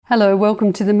Hello,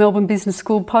 welcome to the Melbourne Business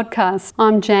School podcast.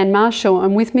 I'm Jan Marshall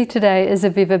and with me today is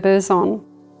Aviva Berzon.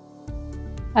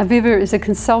 Aviva is a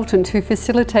consultant who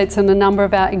facilitates on a number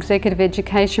of our executive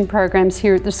education programs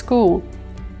here at the school,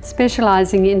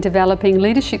 specialising in developing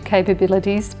leadership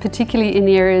capabilities, particularly in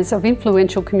the areas of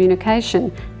influential communication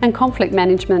and conflict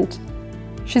management.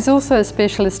 She's also a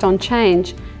specialist on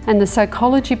change and the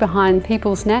psychology behind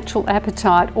people's natural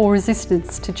appetite or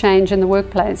resistance to change in the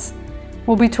workplace.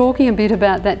 We'll be talking a bit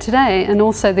about that today and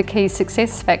also the key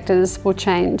success factors for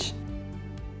change.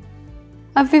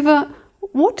 Aviva,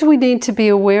 what do we need to be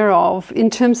aware of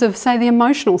in terms of, say, the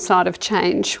emotional side of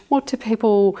change? What do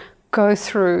people go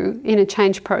through in a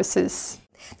change process?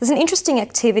 There's an interesting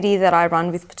activity that I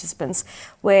run with participants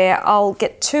where I'll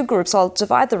get two groups. I'll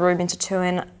divide the room into two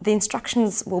and the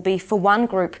instructions will be for one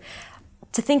group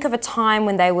to think of a time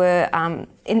when they were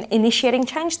initiating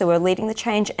change, they were leading the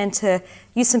change, and to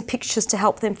use some pictures to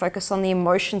help them focus on the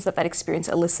emotions that experience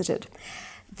elicited.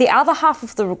 The other half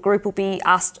of the group will be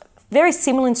asked very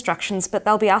similar instructions, but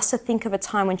they'll be asked to think of a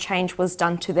time when change was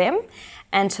done to them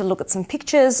and to look at some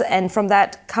pictures and from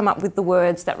that come up with the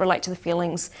words that relate to the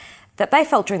feelings that they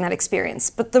felt during that experience.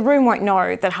 But the room won't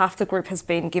know that half the group has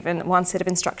been given one set of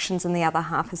instructions and the other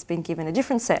half has been given a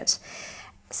different set.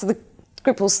 So the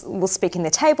group will speak in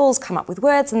their tables, come up with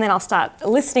words, and then I'll start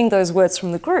eliciting those words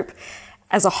from the group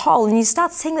as a whole. And you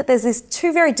start seeing that there's these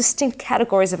two very distinct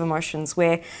categories of emotions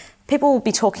where people will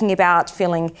be talking about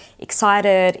feeling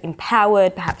excited,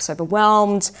 empowered, perhaps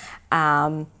overwhelmed,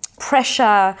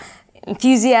 pressure,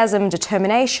 enthusiasm,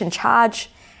 determination,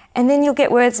 charge. And then you'll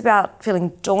get words about feeling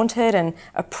daunted and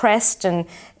oppressed and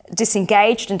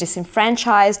disengaged and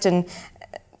disenfranchised and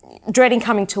dreading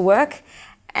coming to work.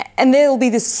 And there'll be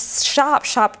this sharp,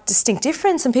 distinct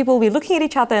difference and people will be looking at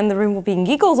each other and the room will be in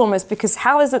giggles almost because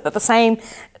how is it that the same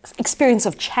experience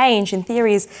of change in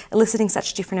theory is eliciting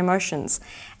such different emotions?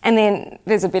 And then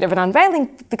there's a bit of an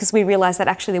unveiling because we realise that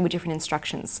actually there were different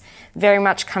instructions, very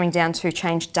much coming down to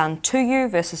change done to you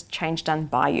versus change done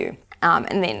by you.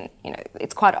 And then,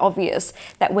 it's quite obvious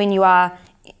that when you are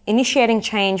initiating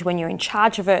change, when you're in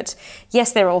charge of it,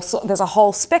 yes, there's a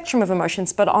whole spectrum of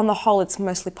emotions, but on the whole, it's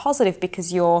mostly positive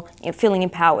because you're feeling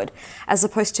empowered, as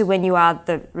opposed to when you are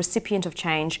the recipient of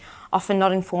change, often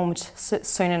not informed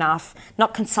soon enough,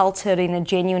 not consulted in a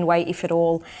genuine way, if at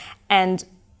all, and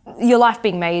your life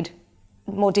being made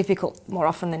more difficult more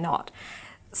often than not.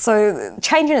 So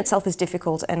change in itself is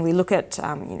difficult, and we look at,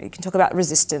 you can talk about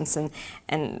resistance,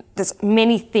 and there's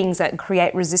many things that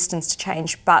create resistance to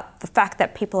change, but the fact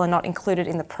that people are not included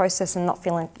in the process and not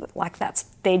feeling like that's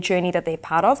their journey that they're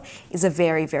part of is a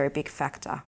very, very big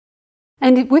factor.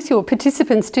 And with your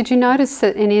participants, did you notice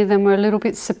that any of them were a little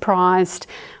bit surprised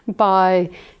by,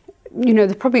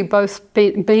 they've probably both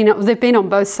they've been on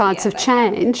both sides of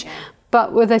change,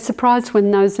 but were they surprised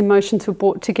when those emotions were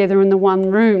brought together in the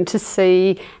one room to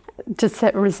see, does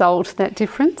that result, that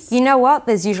difference? You know what?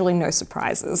 There's usually no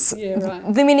surprises. Yeah,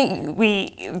 right. The minute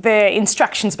the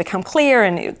instructions become clear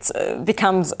and it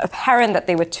becomes apparent that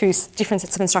there were two different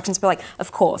sets of instructions, we're like,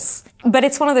 of course. But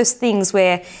it's one of those things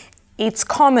where it's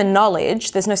common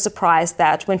knowledge, there's no surprise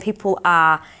that when people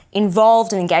are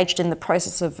involved and engaged in the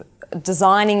process of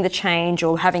designing the change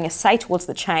or having a say towards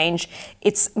the change,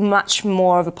 it's much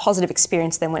more of a positive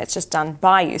experience than when it's just done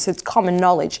by you. So it's common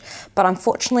knowledge. But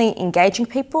unfortunately, engaging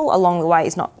people along the way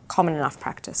is not common enough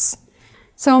practice.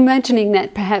 So imagining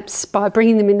that perhaps by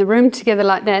bringing them in the room together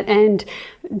like that and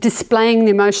displaying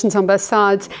the emotions on both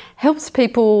sides helps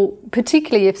people,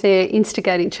 particularly if they're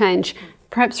instigating change,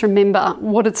 perhaps remember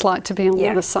what it's like to be on the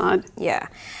other side. Yeah.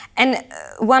 And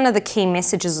one of the key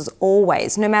messages is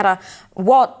always, no matter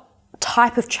what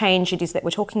type of change it is that we're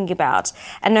talking about,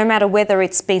 and no matter whether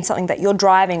it's been something that you're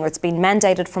driving or it's been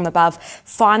mandated from above,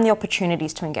 find the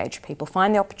opportunities to engage people,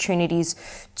 find the opportunities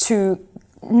to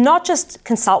not just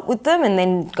consult with them and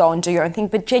then go and do your own thing,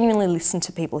 but genuinely listen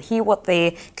to people, hear what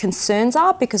their concerns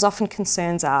are, because often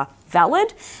concerns are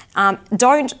valid.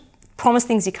 Don't promise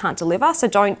things you can't deliver, so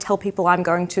don't tell people I'm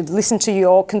going to listen to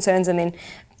your concerns and then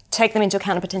take them into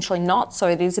account and potentially not. So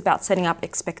it is about setting up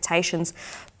expectations,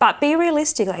 but be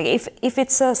realistic. Like if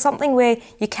it's something where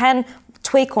you can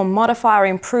tweak or modify or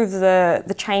improve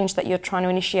the change that you're trying to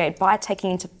initiate by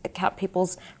taking into account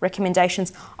people's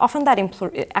recommendations, often that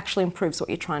actually improves what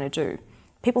you're trying to do.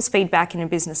 People's feedback in a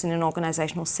business, in an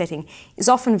organisational setting, is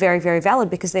often very, very valid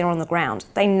because they're on the ground.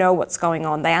 They know what's going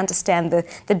on. They understand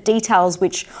the details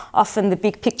which often the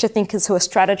big picture thinkers who are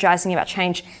strategising about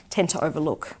change tend to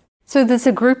overlook. So there's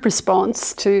a group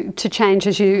response to change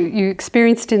as you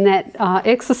experienced in that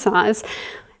exercise.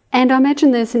 And I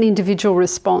imagine there's an individual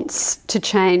response to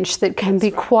change that can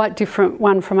be quite different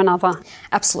one from another.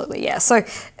 Absolutely, yeah. So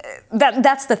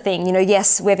that's the thing,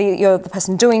 yes, whether you're the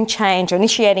person doing change or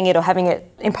initiating it or having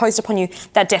it imposed upon you,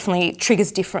 that definitely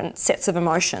triggers different sets of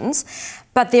emotions.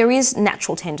 But there is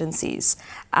natural tendencies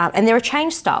and there are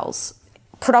change styles,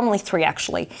 predominantly 3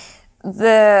 actually.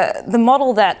 The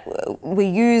model that we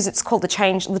use, it's called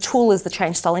the tool is the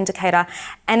change style indicator,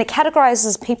 and it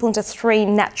categorises people into 3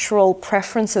 natural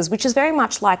preferences, which is very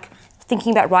much like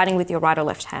thinking about writing with your right or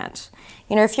left hand.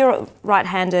 If you're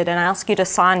right-handed and I ask you to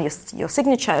sign your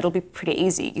signature, it'll be pretty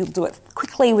easy. You'll do it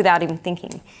quickly without even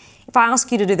thinking. If I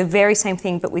ask you to do the very same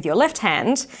thing but with your left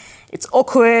hand, it's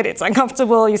awkward, it's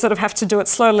uncomfortable, you sort of have to do it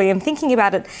slowly and thinking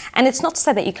about it. And it's not to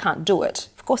say that you can't do it.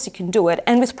 Of course you can do it,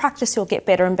 and with practice you'll get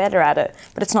better and better at it,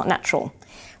 but it's not natural.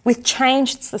 With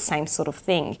change, it's the same sort of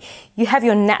thing. You have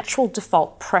your natural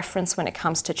default preference when it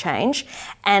comes to change,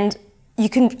 and you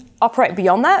can operate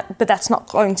beyond that, but that's not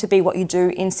going to be what you do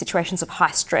in situations of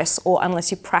high stress or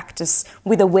unless you practice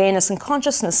with awareness and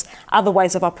consciousness other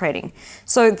ways of operating.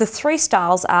 So the 3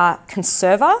 styles are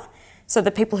conserver, so the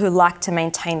people who like to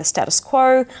maintain the status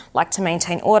quo, like to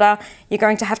maintain order. You're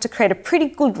going to have to create a pretty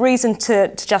good reason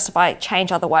to justify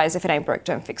change, otherwise if it ain't broke,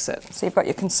 don't fix it. So you've got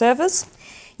your conservers.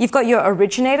 You've got your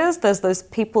originators, there's those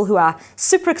people who are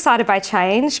super excited by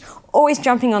change, always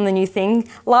jumping on the new thing,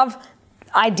 love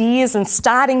ideas and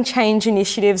starting change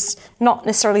initiatives, not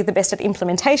necessarily the best at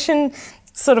implementation,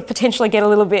 sort of potentially get a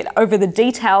little bit over the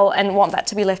detail and want that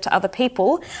to be left to other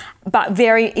people, but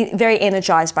very, very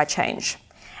energised by change.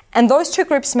 And those 2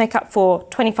 groups make up for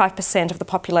 25% of the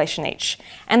population each.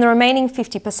 And the remaining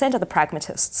 50% are the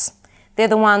pragmatists. They're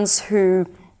the ones who,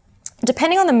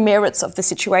 depending on the merits of the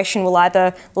situation, will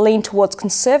either lean towards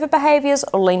conservative behaviours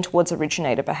or lean towards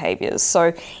originator behaviours.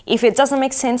 So if it doesn't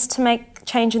make sense to make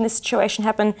change in this situation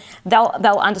happen, they'll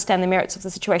understand the merits of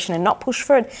the situation and not push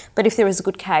for it. But if there is a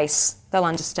good case, they'll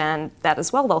understand that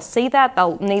as well. They'll see that.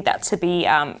 They'll need that to be,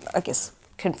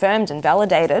 confirmed and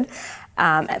validated.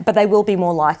 But they will be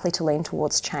more likely to lean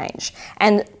towards change.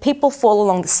 And people fall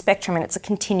along the spectrum, and it's a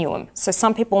continuum. So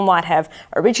some people might have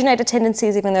originator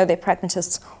tendencies even though they're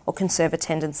pragmatists, or conservative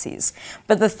tendencies.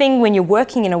 But the thing when you're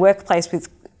working in a workplace with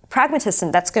pragmatists,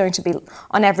 and that's going to be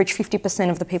on average 50%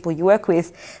 of the people you work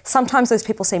with, sometimes those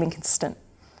people seem inconsistent.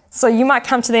 So you might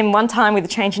come to them one time with a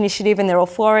change initiative and they're all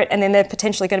for it, and then they're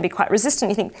potentially going to be quite resistant.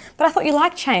 You think, but I thought you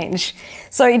liked change.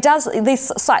 So it does,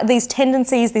 these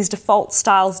tendencies, these default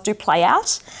styles do play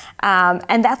out.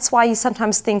 And that's why you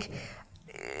sometimes think,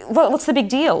 well, what's the big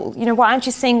deal? Why aren't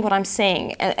you seeing what I'm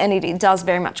seeing? And it does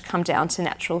very much come down to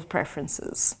natural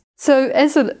preferences. So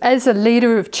as a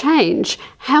leader of change,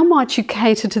 how might you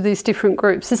cater to these different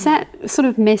groups? Is that sort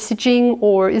of messaging,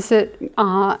 or is it,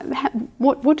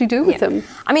 what do you do with them?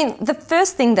 I mean, the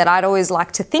first thing that I'd always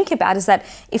like to think about is that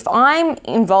if I'm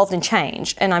involved in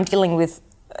change and I'm dealing with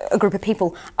a group of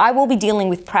people, I will be dealing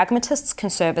with pragmatists,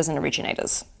 conservers and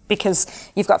originators. Because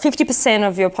you've got 50%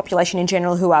 of your population in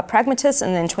general who are pragmatists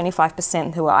and then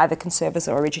 25% who are either conservers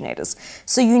or originators.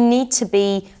 So you need to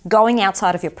be going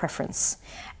outside of your preference.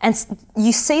 And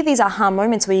you see these aha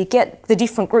moments where you get the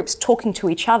different groups talking to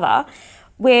each other,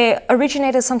 where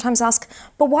originators sometimes ask,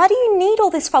 but why do you need all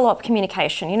this follow-up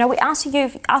communication? We asked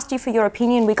you for your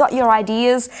opinion, we got your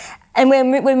ideas, and we're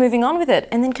moving on with it.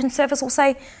 And then conservers will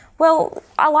say, well,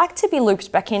 I like to be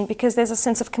looped back in because there's a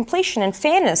sense of completion and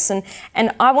fairness, and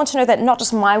I want to know that not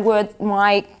just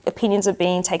my opinions are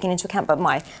being taken into account, but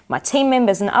my team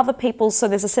members and other people. So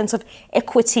there's a sense of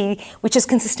equity, which is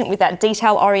consistent with that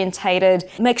detail-orientated,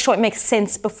 make sure it makes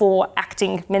sense before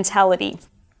acting mentality.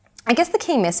 I guess the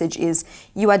key message is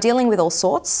you are dealing with all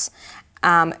sorts,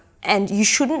 and you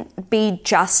shouldn't be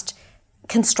just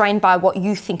constrained by what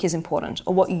you think is important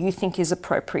or what you think is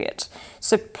appropriate.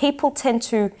 So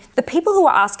the people who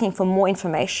are asking for more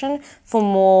information, for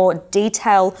more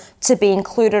detail to be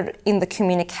included in the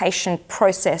communication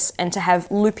process and to have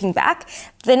looping back,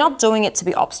 they're not doing it to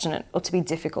be obstinate or to be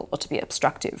difficult or to be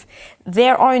obstructive.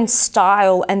 Their own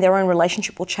style and their own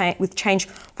relationship with change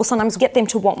will sometimes get them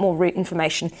to want more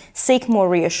information, seek more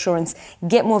reassurance,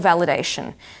 get more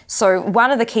validation. So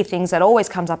one of the key things that always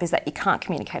comes up is that you can't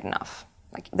communicate enough.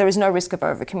 There is no risk of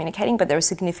over-communicating, but there are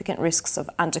significant risks of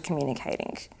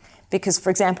under-communicating. Because, for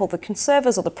example, the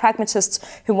conservers or the pragmatists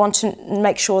who want to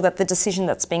make sure that the decision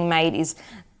that's being made is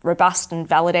robust and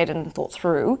validated and thought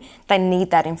through, they need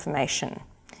that information.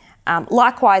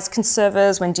 Likewise,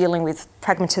 conservers, when dealing with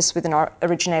pragmatists with an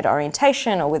originator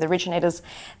orientation or with originators,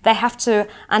 they have to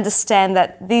understand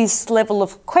that this level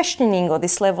of questioning or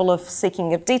this level of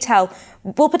seeking of detail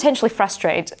will potentially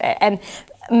frustrate. And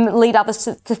lead others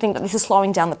to think that this is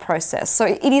slowing down the process. So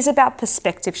it is about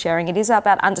perspective sharing. It is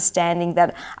about understanding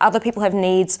that other people have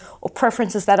needs or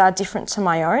preferences that are different to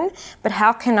my own, but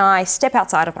how can I step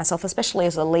outside of myself, especially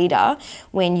as a leader,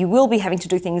 when you will be having to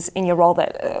do things in your role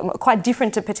that are quite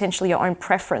different to potentially your own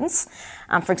preference.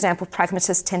 For example,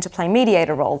 pragmatists tend to play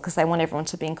mediator role because they want everyone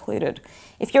to be included.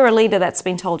 If you're a leader that's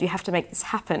been told you have to make this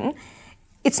happen,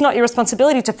 it's not your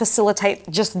responsibility to facilitate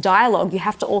just dialogue. You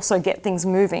have to also get things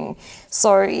moving.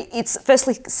 So it's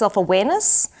firstly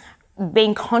self-awareness,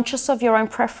 being conscious of your own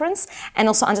preference, and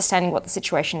also understanding what the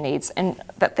situation needs and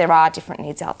that there are different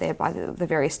needs out there by the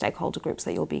various stakeholder groups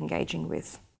that you'll be engaging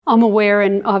with. I'm aware,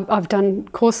 and I've done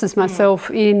courses myself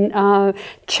in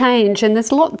change, and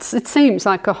there's lots, it seems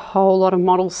like a whole lot of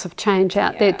models of change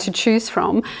out there to choose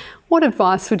from. What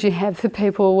advice would you have for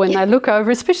people when they look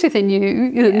over, especially if they're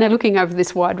new, and they're looking over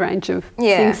this wide range of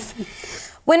things?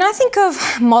 When I think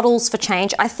of models for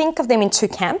change, I think of them in two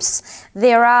camps.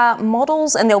 There are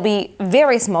models, and there'll be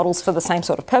various models for the same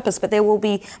sort of purpose, but there will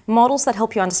be models that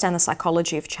help you understand the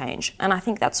psychology of change. And I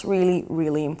think that's really,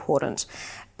 really important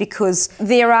because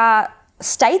there are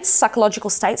states,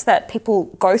 psychological states that people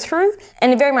go through,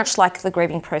 and very much like the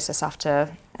grieving process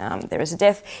after there is a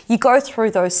death, you go through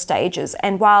those stages,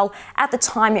 and while at the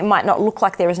time it might not look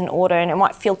like there is an order and it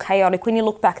might feel chaotic, when you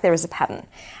look back there is a pattern,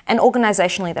 and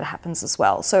organisationally that happens as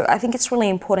well. So I think it's really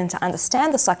important to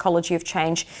understand the psychology of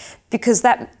change because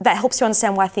that helps you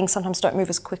understand why things sometimes don't move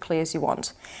as quickly as you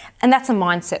want. And that's a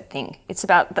mindset thing. It's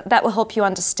about that will help you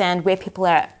understand where people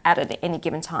are at any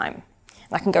given time.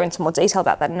 I can go into more detail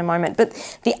about that in a moment,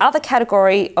 but the other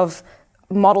category of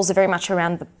models are very much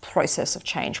around the process of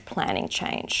change, planning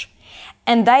change.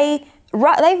 And they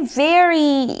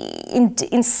vary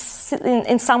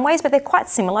in some ways, but they're quite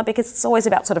similar because it's always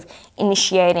about sort of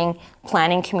initiating,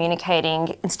 planning, communicating,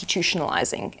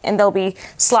 institutionalising. And there'll be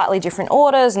slightly different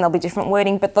orders and there'll be different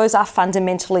wording, but those are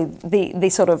fundamentally the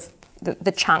sort of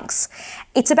the chunks.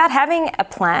 It's about having a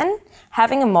plan,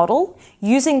 having a model,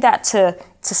 using that to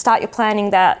start your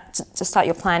planning,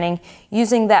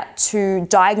 using that to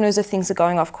diagnose if things are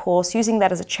going off course, using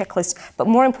that as a checklist, but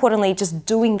more importantly, just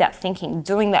doing that thinking,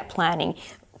 doing that planning,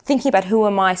 thinking about who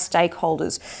are my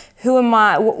stakeholders,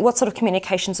 what sort of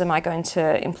communications am I going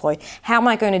to employ, how am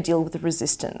I going to deal with the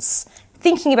resistance,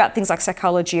 thinking about things like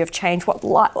psychology of change, what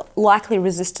likely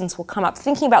resistance will come up,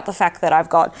 thinking about the fact that I've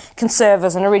got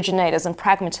conservers and originators and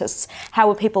pragmatists, how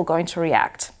are people going to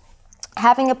react?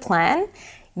 Having a plan,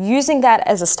 using that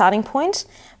as a starting point,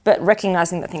 but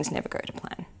recognising that things never go to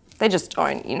plan. They just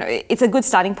don't, it's a good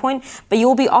starting point, but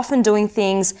you'll be often doing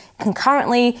things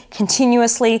concurrently,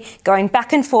 continuously, going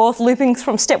back and forth, looping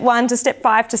from step 1 to step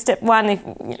 5 to step 1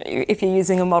 if you're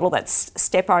using a model that's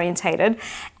step orientated,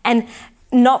 and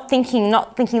not thinking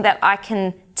that I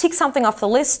can tick something off the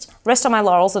list, rest on my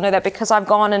laurels, and know that because I've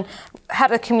gone and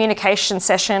had a communication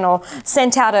session or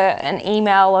sent out an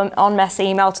email, an en masse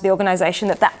email to the organisation,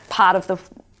 that part of the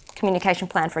communication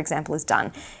plan, for example, is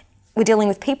done. We're dealing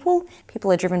with people.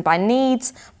 People are driven by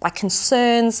needs, by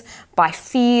concerns, by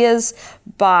fears,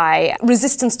 by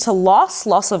resistance to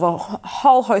loss of a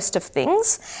whole host of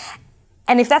things.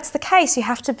 And if that's the case, you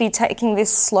have to be taking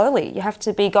this slowly. You have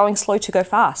to be going slow to go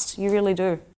fast. You really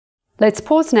do. Let's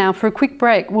pause now for a quick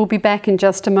break. We'll be back in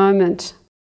just a moment.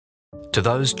 To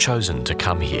those chosen to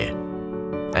come here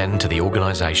and to the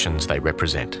organisations they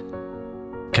represent,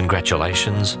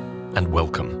 congratulations and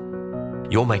welcome.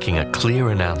 You're making a clear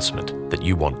announcement that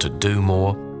you want to do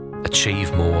more,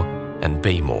 achieve more and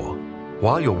be more.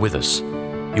 While you're with us,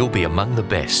 you'll be among the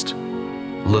best,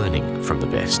 learning from the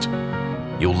best.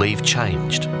 You'll leave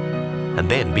changed and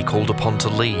then be called upon to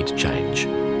lead change.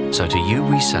 So to you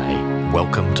we say,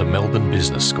 welcome to Melbourne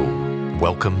Business School.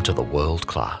 Welcome to the world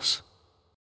class.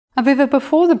 Aviva,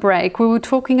 before the break, we were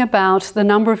talking about the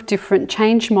number of different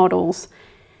change models.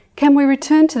 Can we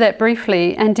return to that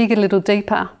briefly and dig a little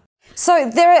deeper? So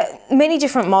there are many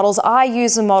different models. I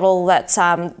use a model that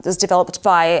was developed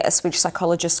by a Swedish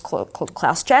psychologist called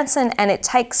Klaus Janson, and it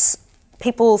takes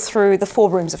people through the 4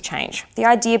 rooms of change. The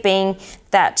idea being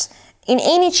that in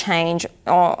any change,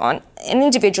 or on an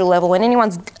individual level, when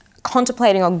anyone's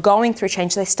contemplating or going through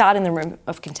change, they start in the room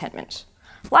of contentment.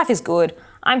 Life is good,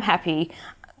 I'm happy,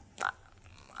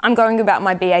 I'm going about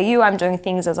my BAU, I'm doing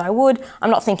things as I would,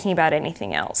 I'm not thinking about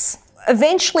anything else.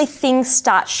 eventually things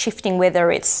start shifting,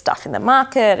 whether it's stuff in the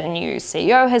market, a new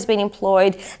CEO has been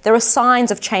employed, there are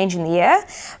signs of change in the air,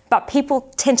 but people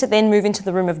tend to then move into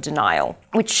the room of denial,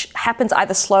 which happens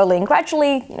either slowly and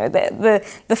gradually. You know,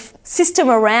 the system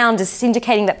around is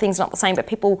indicating that things are not the same, but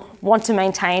people want to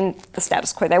maintain the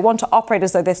status quo. They want to operate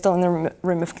as though they're still in the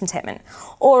room of contentment.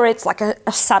 Or it's like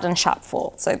a sudden sharp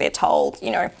fall. So they're told,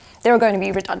 you know, there are going to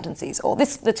be redundancies, or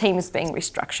the team is being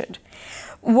restructured.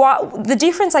 The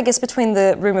difference, I guess, between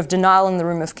the room of denial and the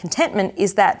room of contentment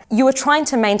is that you are trying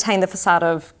to maintain the facade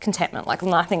of contentment, like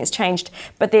nothing has changed,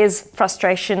 but there's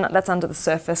frustration that's under the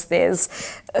surface. There's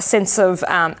a sense of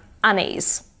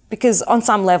unease, because on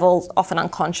some level, often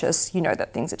unconscious, you know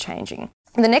that things are changing.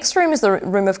 And the next room is the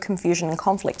room of confusion and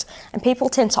conflict, and people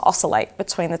tend to oscillate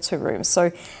between the two rooms.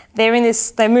 So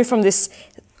they move from this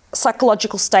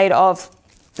psychological state of,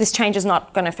 this change is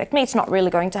not going to affect me, it's not really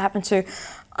going to happen, to,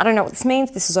 I don't know what this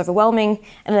means, this is overwhelming,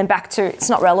 and then back to, it's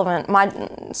not relevant,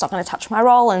 it's not going to touch my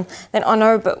role, and then, oh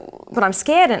no, but I'm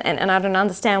scared and I don't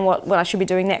understand what I should be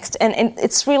doing next. And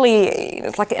it's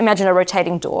like, imagine a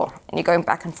rotating door, and you're going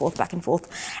back and forth,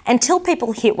 until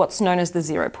people hit what's known as the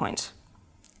 0 point.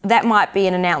 That might be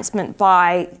an announcement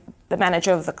by the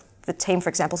manager of the team, for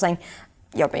example, saying,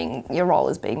 your role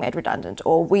is being made redundant,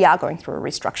 or we are going through a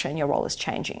restructure and your role is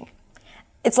changing.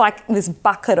 It's like this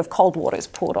bucket of cold water is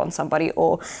poured on somebody,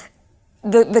 or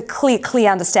the clear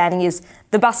understanding is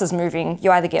the bus is moving, you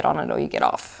either get on it or you get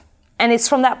off. And it's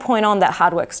from that point on that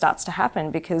hard work starts to happen,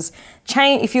 because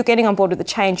if you're getting on board with the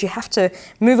change, you have to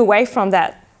move away from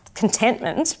that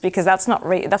contentment, because that's not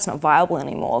viable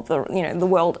anymore. The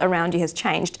world around you has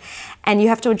changed, and you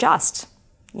have to adjust.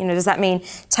 You know, does that mean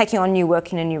taking on new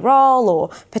work in a new role, or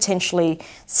potentially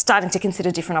starting to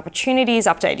consider different opportunities,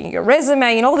 updating your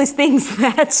resume, and all these things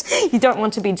that you don't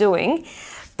want to be doing?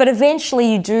 But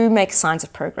eventually you do make signs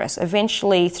of progress.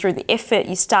 Eventually, through the effort,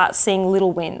 you start seeing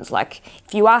little wins. Like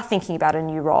if you are thinking about a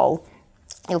new role,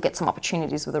 you'll get some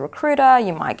opportunities with a recruiter,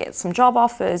 you might get some job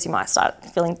offers, you might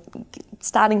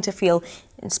starting to feel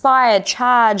inspired,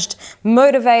 charged,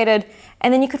 motivated,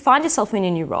 and then you could find yourself in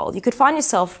a new role. You could find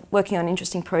yourself working on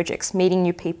interesting projects, meeting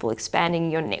new people,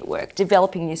 expanding your network,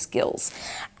 developing new skills.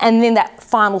 And then that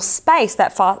final space,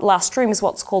 that last room, is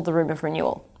what's called the room of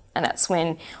renewal. And that's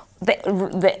when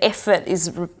the effort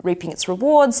is reaping its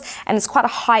rewards, and it's quite a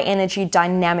high energy,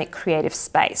 dynamic, creative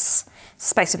space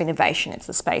of innovation. It's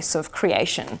a space of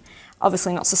creation.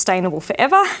 Obviously not sustainable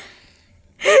forever.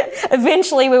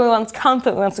 Eventually, we want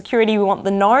comfort, we want security, we want the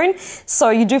known.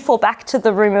 So you do fall back to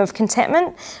the room of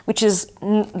contentment, which is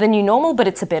the new normal, but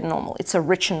it's a better normal. It's a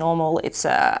richer normal. It's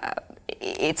a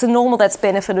normal that's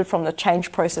benefited from the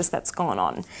change process that's gone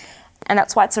on. And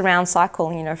that's why it's a round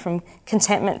cycle, you know, from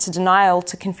contentment to denial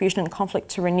to confusion and conflict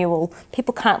to renewal.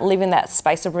 People can't live in that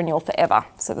space of renewal forever.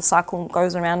 So the cycle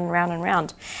goes around and round and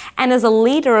round. And as a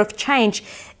leader of change,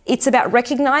 it's about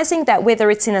recognizing that whether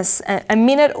it's in a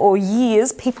minute or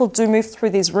years, people do move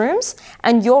through these rooms,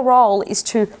 and your role is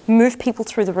to move people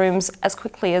through the rooms as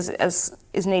quickly as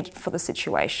is needed for the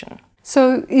situation.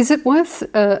 So is it worth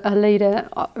a leader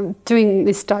doing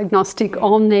this diagnostic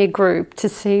on their group to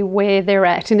see where they're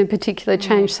at in a particular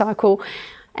change cycle?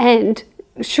 And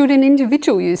should an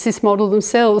individual use this model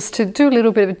themselves to do a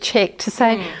little bit of a check to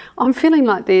say, I'm feeling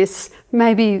like this,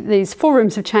 maybe these 4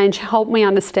 rooms of change help me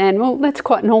understand, well, that's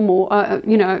quite normal,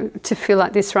 to feel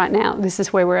like this right now. This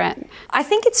is where we're at. I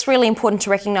think it's really important to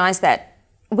recognise that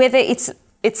whether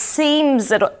it seems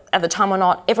that at the time or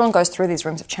not, everyone goes through these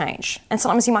rooms of change. And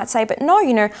sometimes you might say, but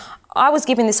no, I was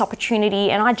given this opportunity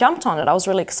and I jumped on it. I was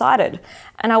really excited.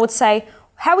 And I would say,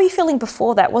 how were you feeling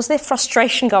before that? Was there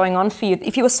frustration going on for you?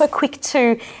 If you were so quick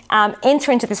to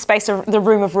enter into this space of the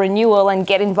room of renewal and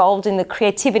get involved in the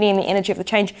creativity and the energy of the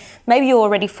change, maybe you're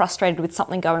already frustrated with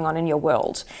something going on in your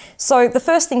world. So the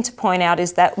first thing to point out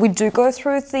is that we do go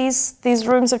through these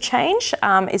rooms of change.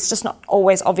 It's just not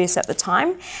always obvious at the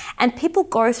time. And people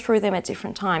go through them at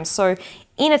different times. So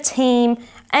in a team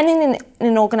and in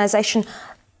an organisation,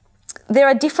 there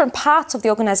are different parts of the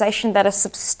organisation that are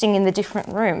subsisting in the different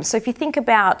rooms. So if you think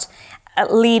about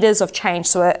leaders of change,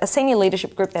 so a senior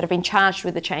leadership group that have been charged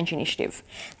with the change initiative,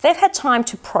 they've had time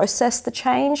to process the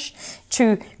change,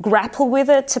 to grapple with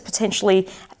it, to potentially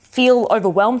feel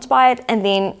overwhelmed by it, and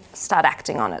then start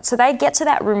acting on it. So they get to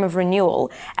that room of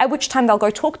renewal, at which time they'll go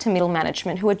talk to middle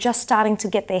management who are just starting to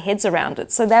get their heads around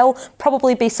it. So they'll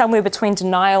probably be somewhere between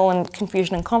denial and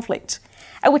confusion and conflict,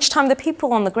 at which time the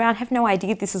people on the ground have no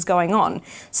idea this is going on.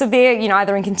 So they're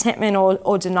either in contentment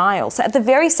or denial. So at the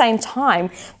very same time,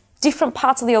 different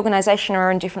parts of the organisation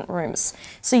are in different rooms.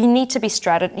 So you need to be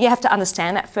you have to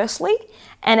understand that firstly.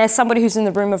 And as somebody who's in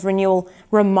the room of renewal,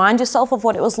 remind yourself of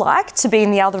what it was like to be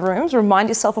in the other rooms, remind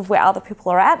yourself of where other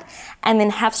people are at, and then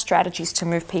have strategies to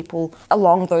move people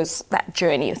along that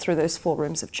journey through those 4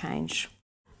 rooms of change.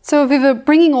 So Aviva,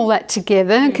 bringing all that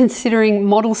together, considering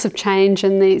models of change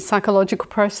and the psychological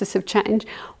process of change,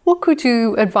 what could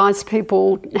you advise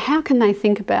people? How can they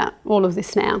think about all of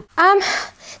this now?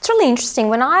 It's really interesting.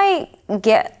 When I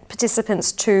get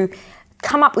participants to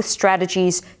come up with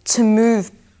strategies to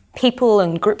move people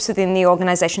and groups within the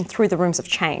organisation through the rooms of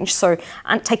change, so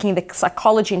taking the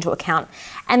psychology into account,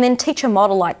 and then teach a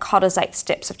model like Kotter's 8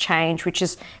 Steps of Change, which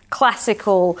is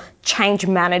classical change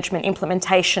management,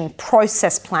 implementation,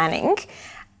 process planning.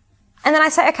 And then I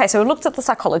say, okay, so we've looked at the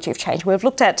psychology of change, we've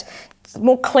looked at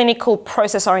more clinical,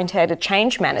 process-orientated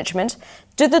change management.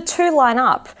 Do the two line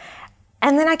up?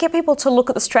 And then I get people to look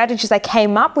at the strategies they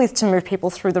came up with to move people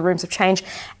through the rooms of change,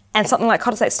 and something like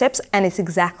Kotter's 8 Steps, and it's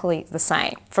exactly the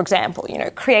same. For example,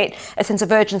 create a sense of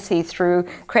urgency through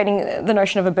creating the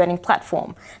notion of a burning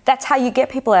platform. That's how you get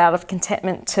people out of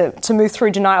contentment to move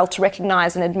through denial, to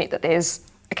recognise and admit that there's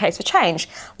a case for change.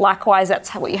 Likewise,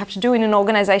 that's what you have to do in an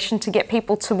organisation to get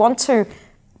people to want to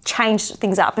change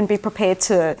things up and be prepared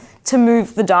to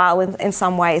move the dial in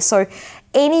some way. So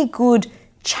any good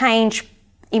change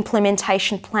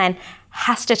implementation plan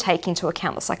has to take into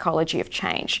account the psychology of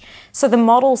change. So the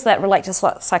models that relate to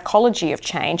psychology of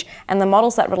change and the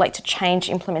models that relate to change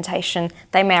implementation,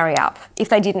 they marry up. If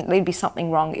they didn't, there'd be something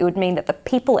wrong. It would mean that the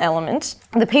people element,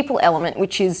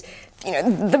 which is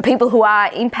the people who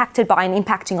are impacted by and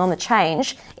impacting on the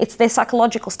change, it's their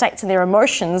psychological states and their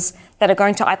emotions that are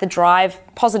going to either drive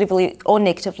positively or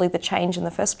negatively the change in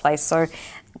the first place. So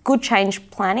good change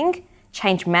planning,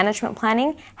 change management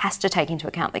planning has to take into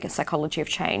account the psychology of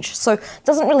change. So it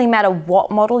doesn't really matter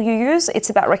what model you use, it's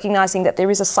about recognising that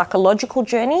there is a psychological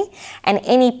journey, and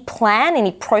any plan,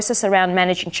 any process around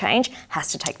managing change has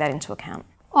to take that into account.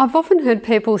 I've often heard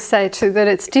people say too that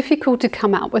it's difficult to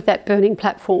come up with that burning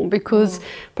platform because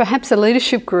perhaps a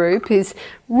leadership group is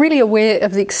really aware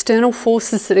of the external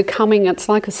forces that are coming. It's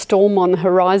like a storm on the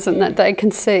horizon that they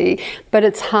can see, but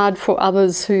it's hard for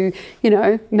others who,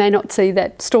 may not see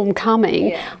that storm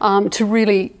coming to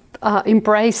really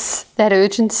embrace that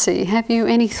urgency. Have you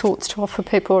any thoughts to offer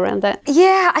people around that?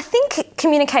 Yeah, I think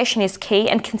communication is key,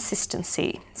 and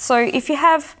consistency. So if you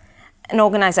have an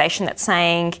organisation that's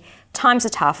saying, times are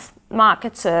tough,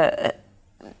 the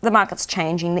market's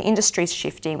changing, the industry's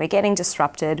shifting, we're getting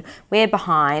disrupted, we're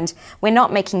behind, we're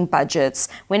not making budgets,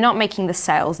 we're not making the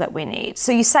sales that we need.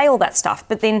 So you say all that stuff,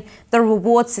 but then the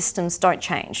reward systems don't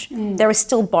change. There are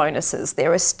still bonuses,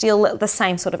 there are still the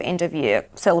same sort of end of year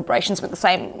celebrations with the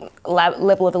same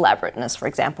level of elaborateness, for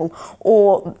example,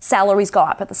 or salaries go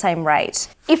up at the same rate.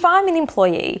 If I'm an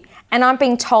employee and I'm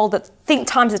being told that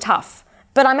times are tough,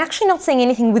 but I'm actually not seeing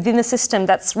anything within the system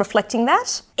that's reflecting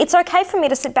that, it's okay for me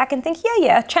to sit back and think,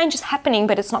 change is happening,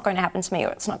 but it's not going to happen to me,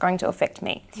 or it's not going to affect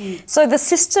me. So the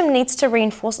system needs to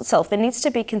reinforce itself. There needs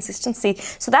to be consistency.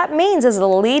 So that means as a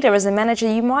leader, as a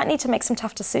manager, you might need to make some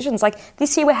tough decisions. Like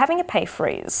this year, we're having a pay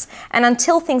freeze. And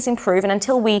until things improve and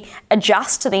until we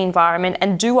adjust to the environment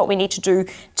and do what we need to do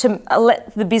to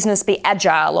let the business be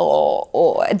agile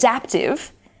or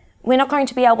adaptive, we're not going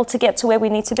to be able to get to where we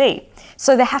need to be.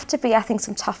 So there have to be, I think,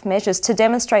 some tough measures to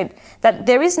demonstrate that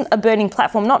there isn't a burning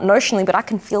platform, not notionally, but I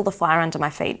can feel the fire under my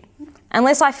feet.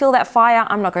 Unless I feel that fire,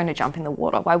 I'm not going to jump in the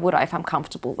water. Why would I if I'm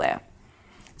comfortable there?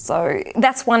 So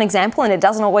that's one example, and it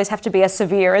doesn't always have to be as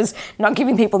severe as not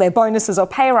giving people their bonuses or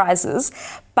pay rises,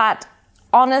 but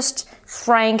honest,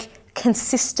 frank,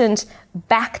 consistent,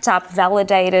 backed up,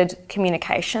 validated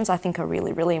communications, I think, are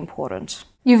really, really important.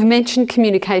 You've mentioned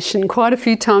communication quite a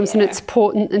few times and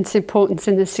its importance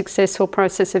in the successful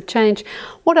process of change.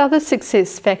 What other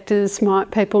success factors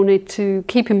might people need to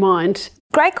keep in mind?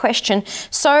 Great question.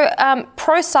 So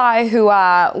ProSci, who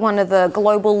are one of the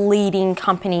global leading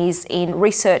companies in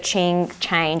researching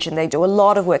change, and they do a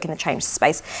lot of work in the change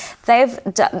space,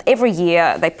 every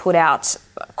year they put out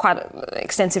quite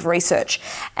extensive research.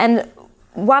 And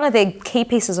one of their key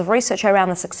pieces of research around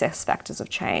the success factors of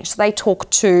change. So they talk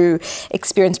to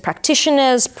experienced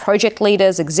practitioners, project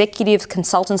leaders, executives,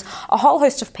 consultants, a whole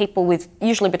host of people with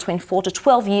usually between 4 to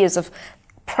 12 years of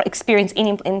experience in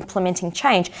implementing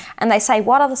change. And they say,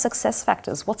 what are the success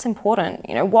factors? What's important?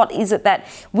 What is it that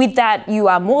with that you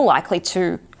are more likely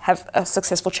to have a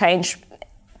successful change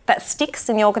that sticks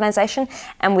in the organisation,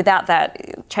 and without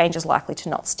that, change is likely to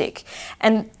not stick.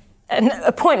 And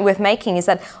a point worth making is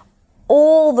that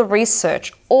all the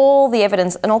research, all the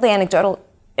evidence, and all the anecdotal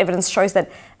evidence shows that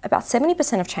about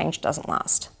 70% of change doesn't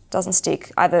last. doesn't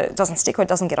stick. Either it doesn't stick or it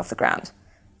doesn't get off the ground.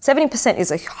 70%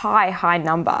 is a high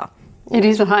number. It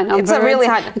is a high number. It's a really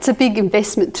high. It's a big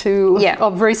investment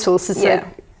of resources that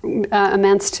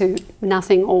amounts to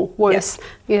nothing or worse.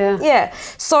 Yeah.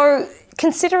 So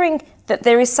considering that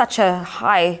there is such a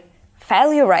high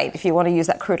failure rate, if you want to use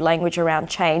that crude language around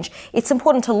change, it's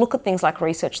important to look at things like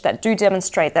research that do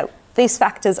demonstrate that these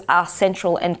factors are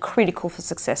central and critical for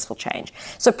successful change.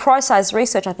 So ProSci's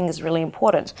research, I think, is really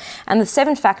important. And the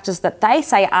 7 factors that they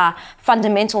say are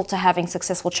fundamental to having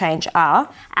successful change are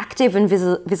active and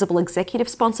visible executive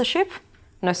sponsorship,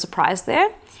 no surprise there,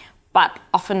 but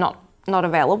often not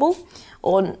available,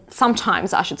 or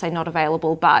sometimes I should say not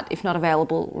available, but if not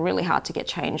available, really hard to get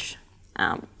change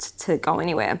to go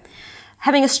anywhere.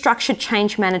 Having a structured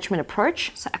change management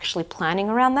approach, so actually planning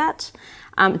around that.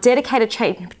 Dedicated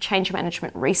change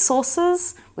management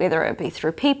resources, whether it be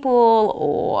through people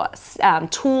or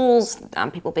tools,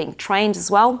 people being trained as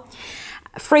well.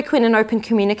 Frequent and open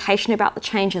communication about the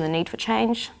change and the need for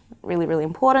change, really, really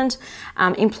important.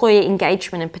 Employee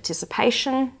engagement and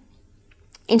participation.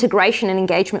 Integration and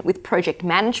engagement with project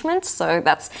management. So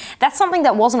that's something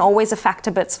that wasn't always a factor,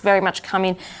 but it's very much come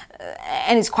in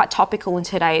and is quite topical in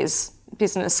today's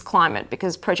business climate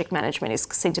because project management is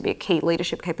seen to be a key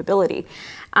leadership capability.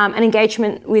 And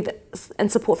engagement with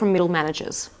and support from middle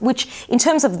managers, which in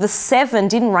terms of the 7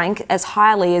 didn't rank as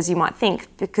highly as you might think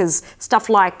because stuff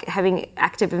like having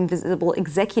active and visible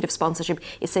executive sponsorship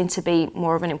is seen to be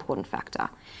more of an important factor.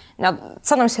 Now,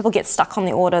 sometimes people get stuck on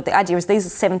the order. The idea is these are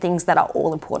 7 things that are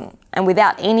all important. And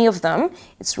without any of them,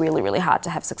 it's really, really hard to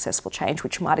have successful change,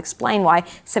 which might explain why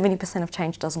 70% of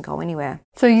change doesn't go anywhere.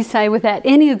 So you say without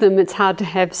any of them, it's hard to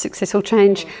have successful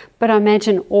change, but I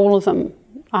imagine all of them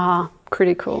are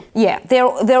critical. Yeah,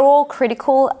 they're all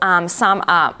critical. Some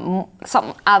are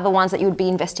the ones that you would be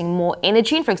investing more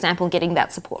energy in, for example, getting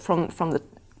that support from the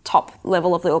top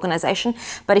level of the organisation.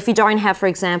 But if you don't have, for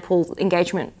example,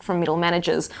 engagement from middle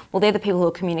managers, well, they're the people who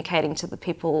are communicating to the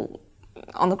people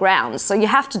on the ground. So you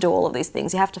have to do all of these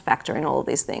things. You have to factor in all of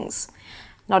these things.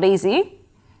 Not easy,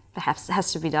 but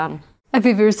has to be done.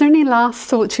 Aviva, is there any last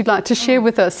thoughts you'd like to share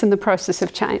with us in the process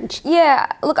of change? Yeah,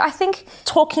 look, I think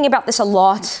talking about this a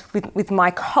lot with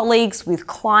my colleagues, with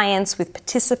clients, with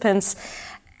participants,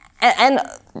 and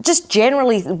just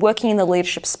generally working in the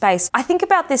leadership space, I think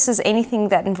about this as anything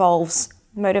that involves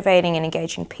motivating and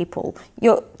engaging people.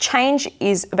 Your change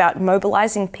is about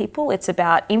mobilizing people, it's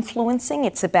about influencing,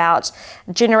 it's about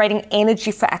generating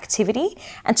energy for activity.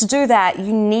 And to do that,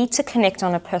 you need to connect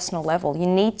on a personal level. You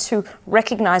need to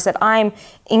recognize that I'm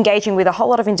engaging with a whole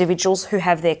lot of individuals who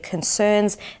have their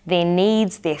concerns, their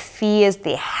needs, their fears,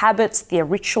 their habits, their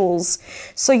rituals.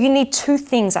 So you need 2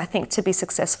 things, I think, to be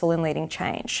successful in leading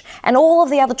change. And all of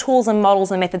the other tools and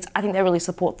models and methods, I think they really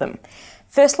support them.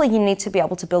 Firstly, you need to be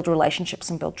able to build relationships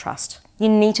and build trust. You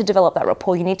need to develop that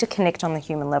rapport. You need to connect on the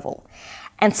human level.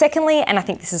 And secondly, and I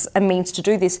think this is a means to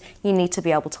do this, you need to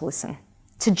be able to listen,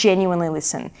 to genuinely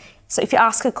listen. So if you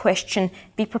ask a question,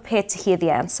 be prepared to hear the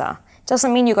answer. It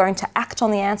doesn't mean you're going to act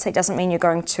on the answer. It doesn't mean you're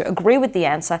going to agree with the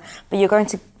answer, but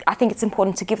I think it's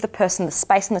important to give the person the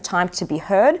space and the time to be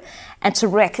heard and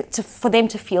for them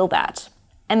to feel that.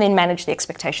 And then manage the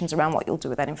expectations around what you'll do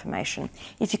with that information.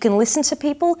 If you can listen to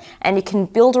people and you can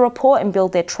build a rapport and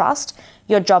build their trust,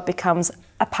 your job becomes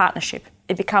a partnership.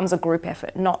 It becomes a group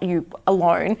effort, not you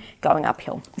alone going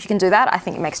uphill. If you can do that, I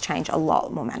think it makes change a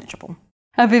lot more manageable.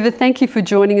 Aviva, thank you for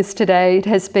joining us today. It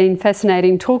has been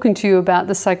fascinating talking to you about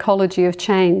the psychology of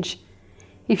change.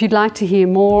 If you'd like to hear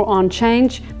more on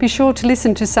change, be sure to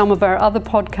listen to some of our other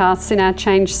podcasts in our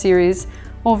Change series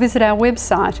or visit our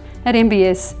website at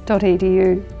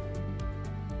mbs.edu.